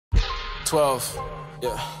12th,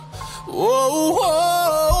 yeah. Whoa,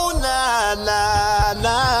 whoa, nah, nah,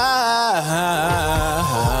 nah,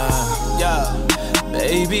 yeah.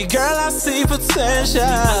 Baby girl, I see potential,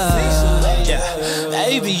 yeah.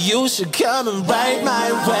 Baby, you should come and ride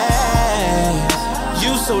my way.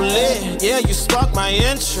 You so lit, yeah, you spark my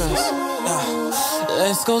interest.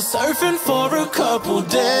 Let's go surfing for a couple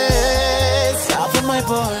days. Hop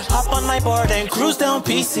on my board and cruise down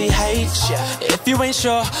PCH, yeah. If you ain't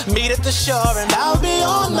sure, meet at the shore and I'll be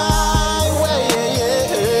on my way,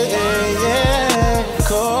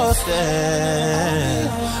 coasting.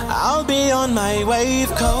 I'll be on my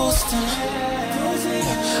wave coasting.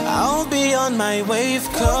 I'll be on my wave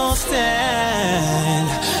coasting,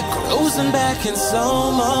 cruising back in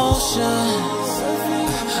slow motion.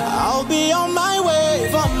 I'll be on my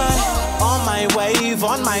wave, on my wave,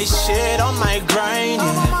 on my shit, on my grind,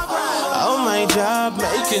 yeah. On my job,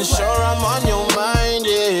 making sure I'm on your mind,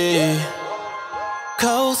 yeah.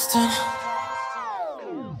 Coasting,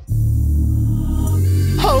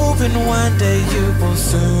 hoping one day you will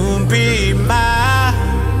soon be mine,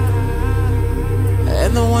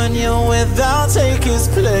 and the one you're with, I'll take his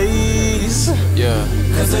place, yeah.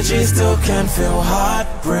 Cause the G still can feel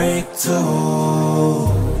heartbreak too.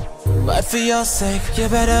 But for your sake, you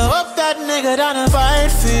better hope that nigga down to fight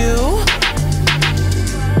for you.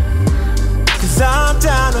 Cause I'm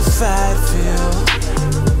down to fight for you.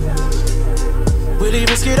 Will he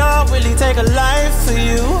risk it all? Will he take a life for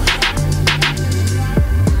you?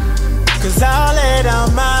 Cause I'll lay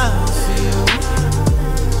down mine for you.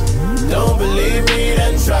 Don't believe me,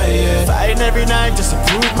 then try it. Fighting every night just to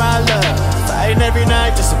prove my love. Fighting every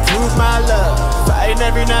night just to prove my love. Fighting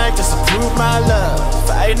every night just to prove my love.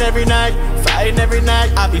 Fighting every night,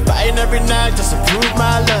 I'll be fighting every night just to prove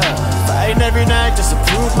my love. Fighting every night just to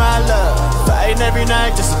prove my love. Fighting every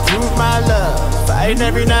night just to prove my love. Fighting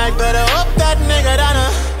every night, but I hope that nigga donna.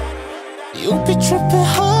 You be tripping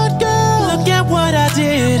hard, girl. Look at what I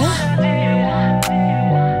did.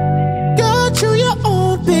 Got you your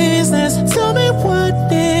own business. Tell me what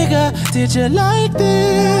nigga did you like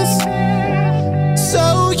this?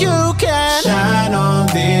 So you can shine on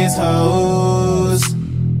these hoes.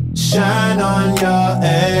 Shine on your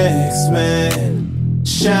ex-man.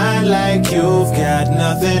 Shine like you've got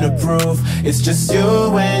nothing to prove. It's just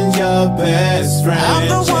you and your best friend. I'm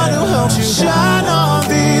the one who helped you shine on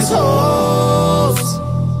these hoes.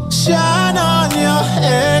 Shine on your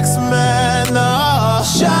ex-man. Oh,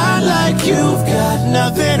 shine like you've got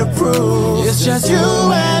nothing to prove. It's just you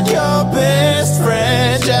and your best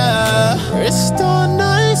friend, yeah. Wrist on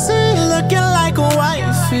icy, looking like a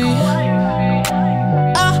wifey.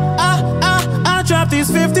 Drop these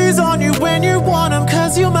 50s on you when you want them,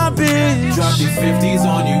 cause you my bitch. Drop these 50s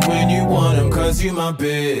on you when you want them, cause you my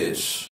bitch.